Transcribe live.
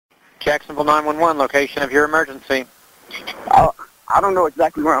Jacksonville 911, location of your emergency. I don't know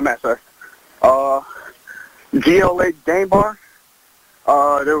exactly where I'm at, sir. GLHF Game Bar.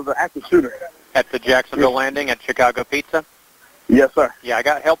 There was an active shooter. At the Jacksonville Landing at Chicago Pizza? Yes, sir. Yeah, I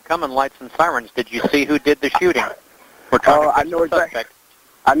got help coming, lights and sirens. Did you see who did the shooting? We're trying to catch the suspect.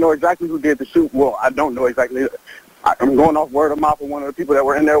 I know exactly who did the shoot. Well, I don't know exactly. I'm going off word of mouth of one of the people that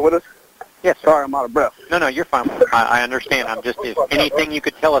were in there with us. Yes, sir. Sorry, I'm out of breath. No, you're fine. I understand. I'm just, if anything you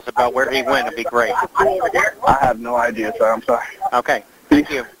could tell us about where he went, it'd be great. I have no idea, sir. I'm sorry. Okay. Thank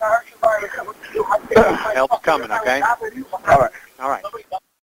you. Help's coming, okay? All right. All right.